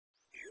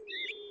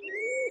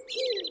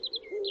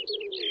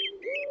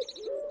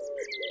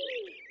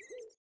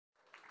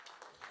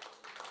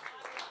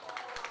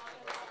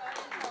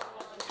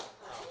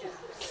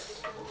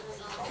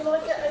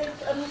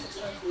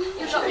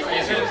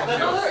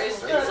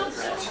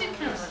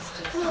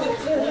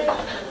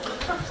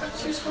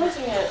She was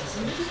writing it.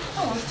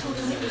 Oh, I was told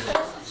it was the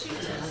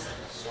tutors.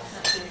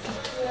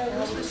 Yeah, I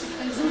was supposed to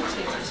face the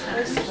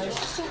tutors.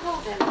 Still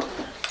holding.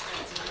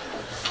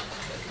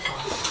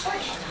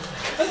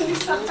 Oh, you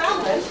sat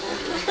down then.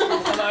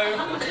 Hello.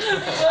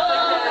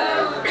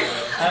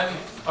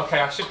 Okay,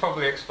 I should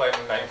probably explain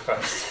the name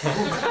first.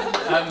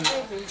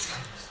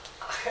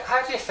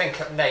 How do you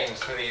think of names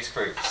for these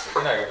groups?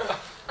 You know,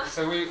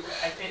 so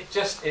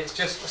it's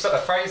just sort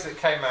of a phrase that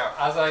came out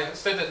as I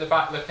stood at the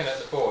back looking at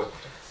the board.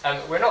 And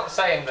we're not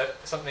saying that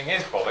something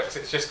is bollocks.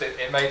 It's just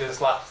it made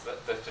us laugh.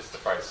 That's just the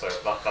phrase. So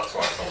that's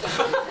why it's on.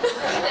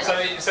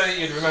 So that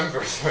you'd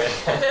remember it.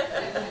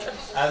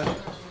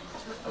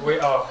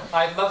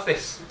 I love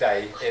this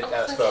day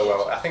at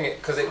Burwell. I think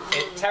because it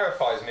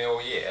terrifies me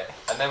all year,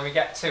 and then we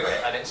get to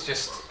it, and it's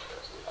just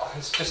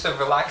a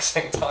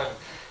relaxing time.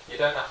 You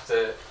don't have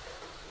to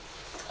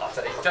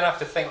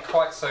think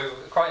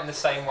quite in the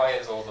same way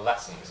as all the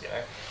lessons, you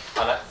know.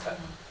 And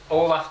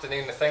all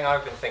afternoon, the thing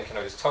I've been thinking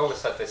of is Tola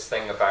said this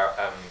thing about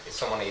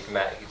someone he'd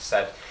met who'd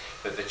said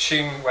that the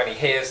tune when he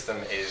hears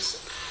them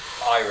is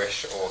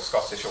Irish or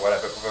Scottish or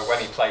whatever, but when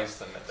he plays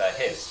them, they're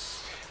his.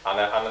 And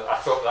I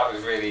thought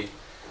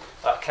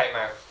that came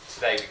out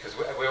today because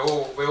we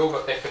all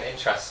got different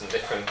interests and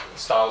different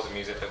styles of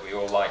music that we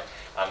all like,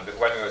 and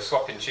when we were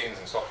swapping tunes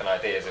and swapping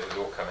ideas, it was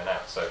all coming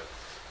out. So,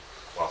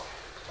 well,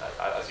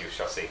 as you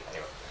shall see.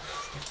 Anyway,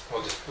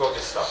 we'll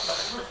just start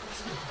that.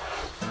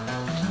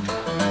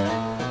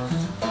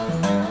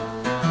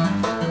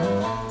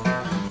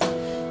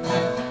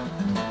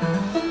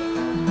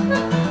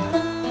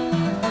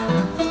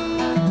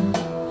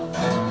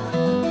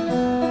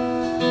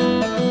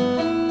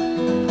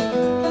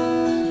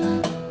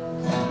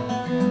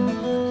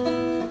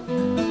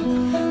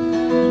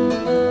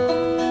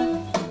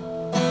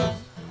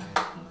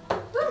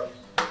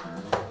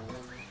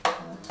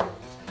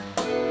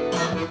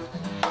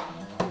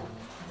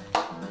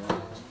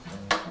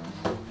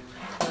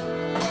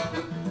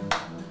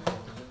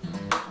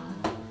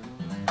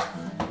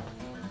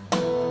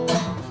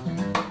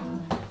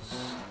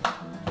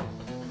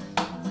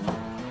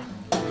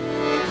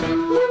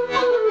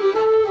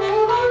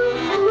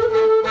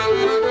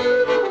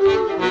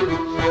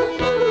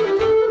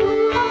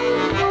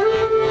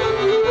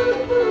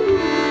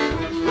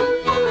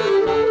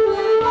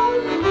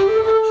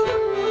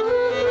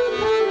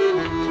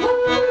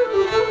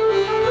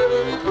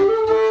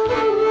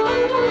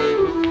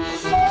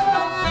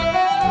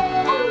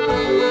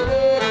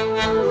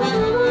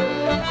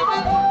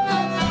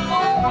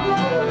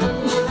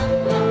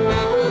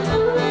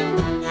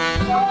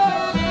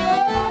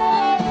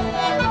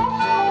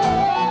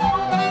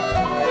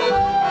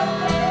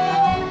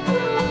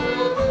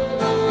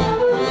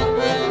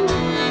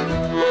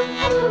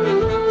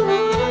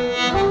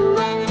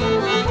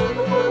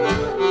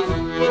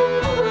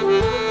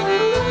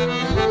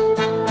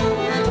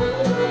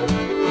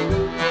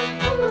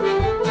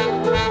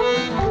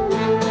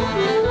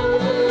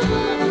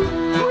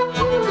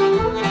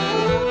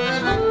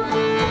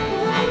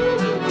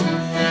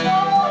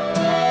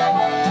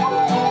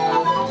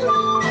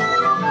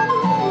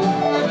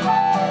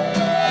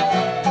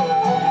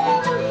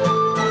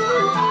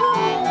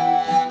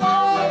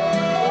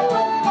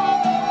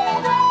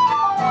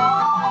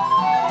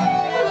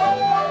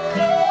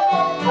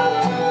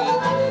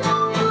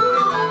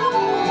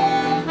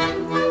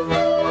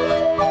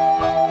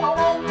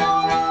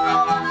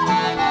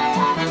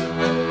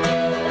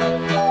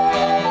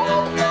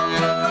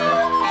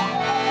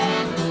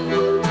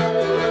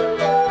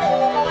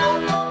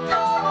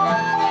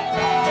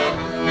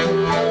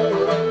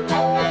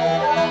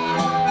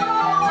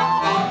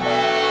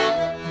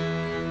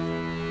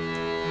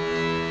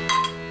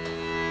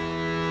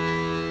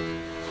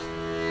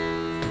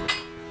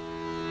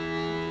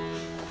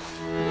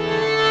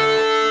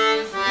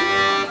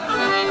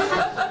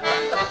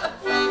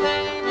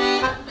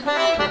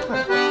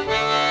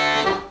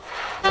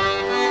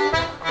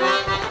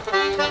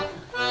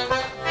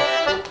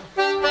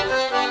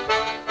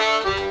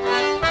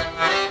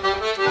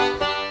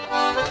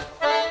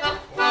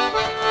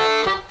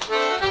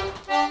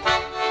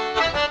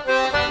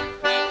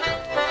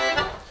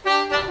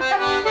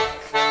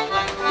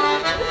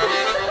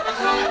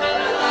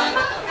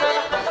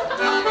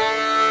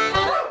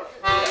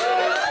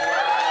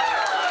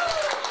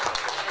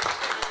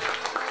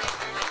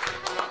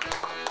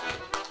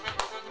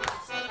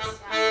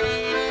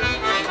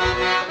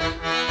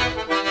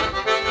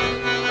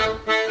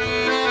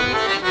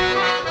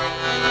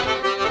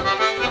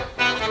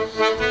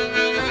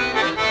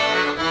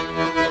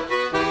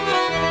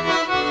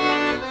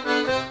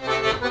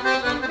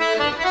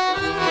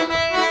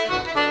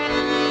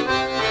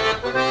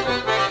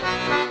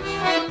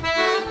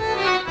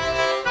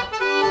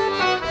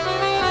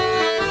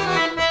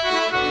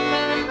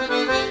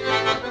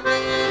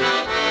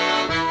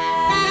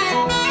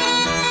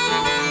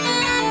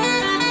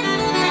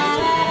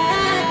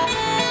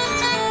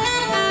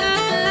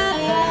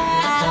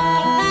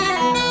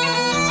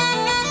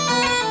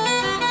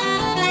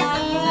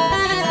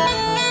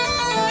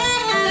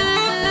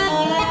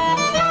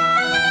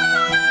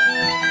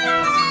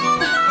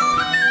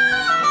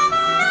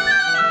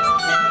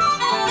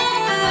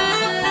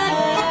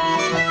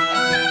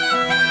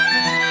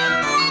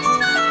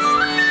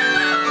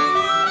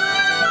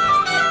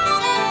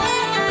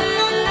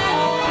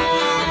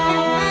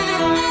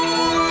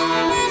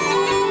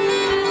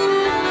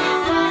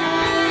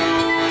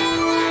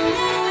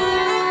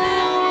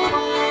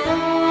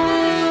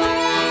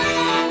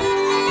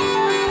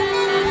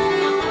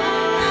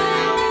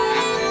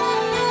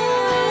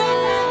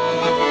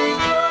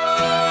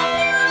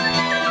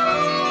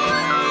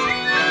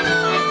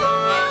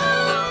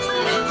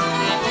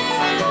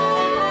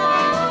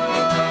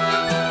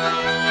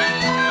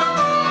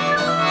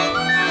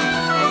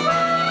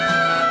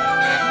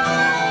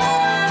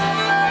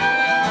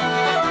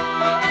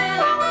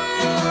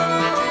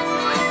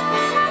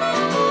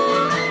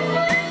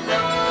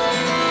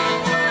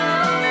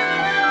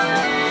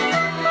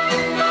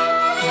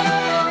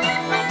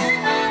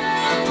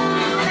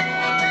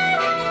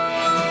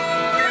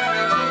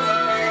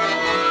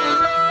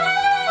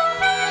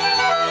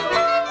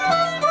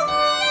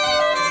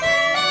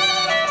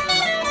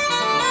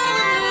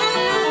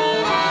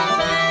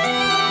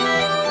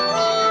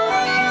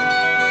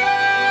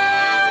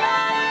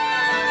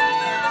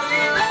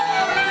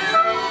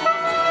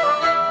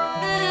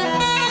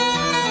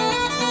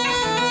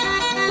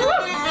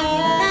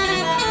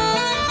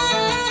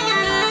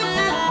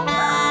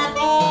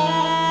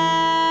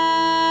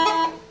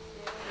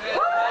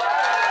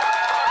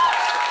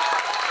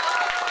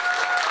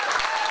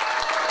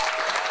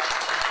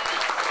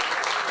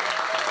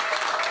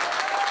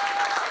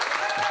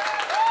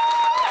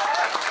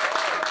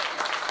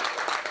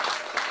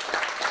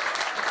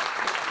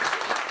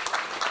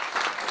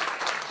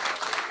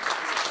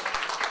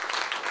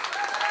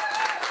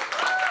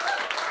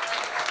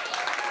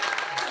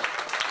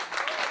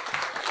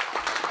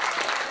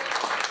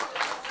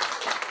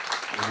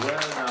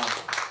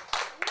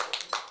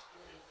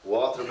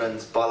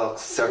 Bollocks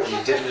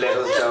certainly didn't let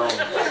us down.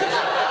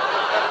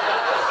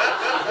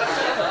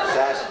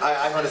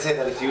 I'm going to say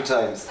that a few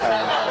times.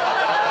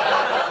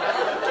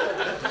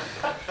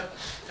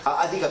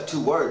 I think I have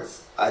 2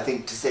 words, I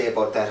think, to say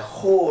about that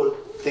whole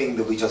thing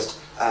that we just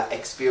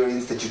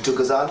experienced, that you took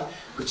us on,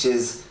 which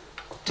is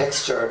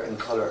texture and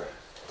colour.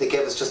 They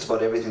gave us just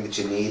about everything that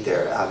you need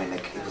there. I mean,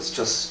 like, it was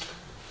just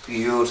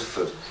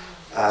beautiful.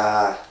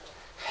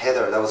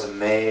 Heather, that was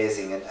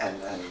amazing,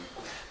 and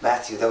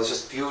Matthew, that was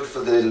just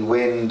beautiful, the little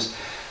wind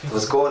that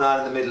was going on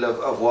in the middle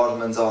of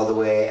Watermans all the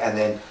way, and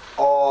then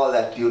all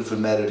that beautiful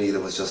melody that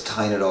was just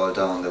tying it all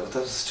down. That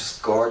was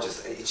just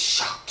gorgeous. It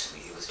shocked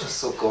me. It was just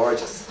so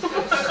gorgeous.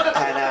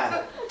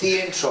 And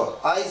the intro,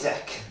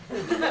 Isaac,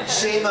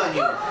 shame on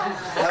you.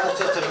 That was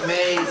just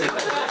amazing.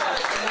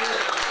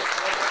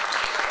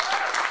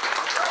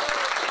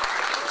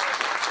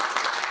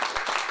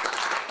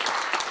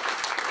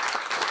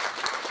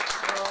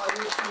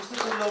 You're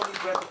such a lovely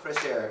breath of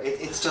fresh air.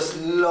 It's just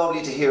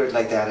lovely to hear it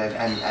like that,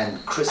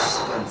 and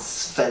crisp and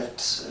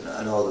svelte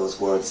and all those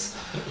words.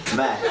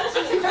 Man,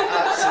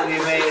 absolutely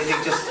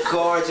amazing, just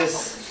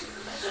gorgeous,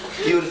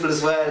 beautiful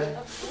as well.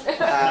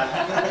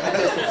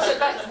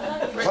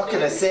 What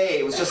can I say?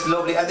 It was just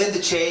lovely. And then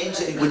the change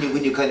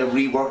when you kind of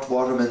reworked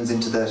Watermans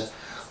into that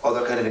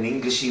other kind of an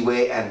Englishy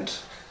way. And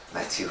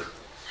Matthew,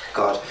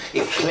 God,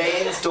 if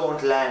planes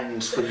don't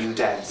land when you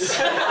dance.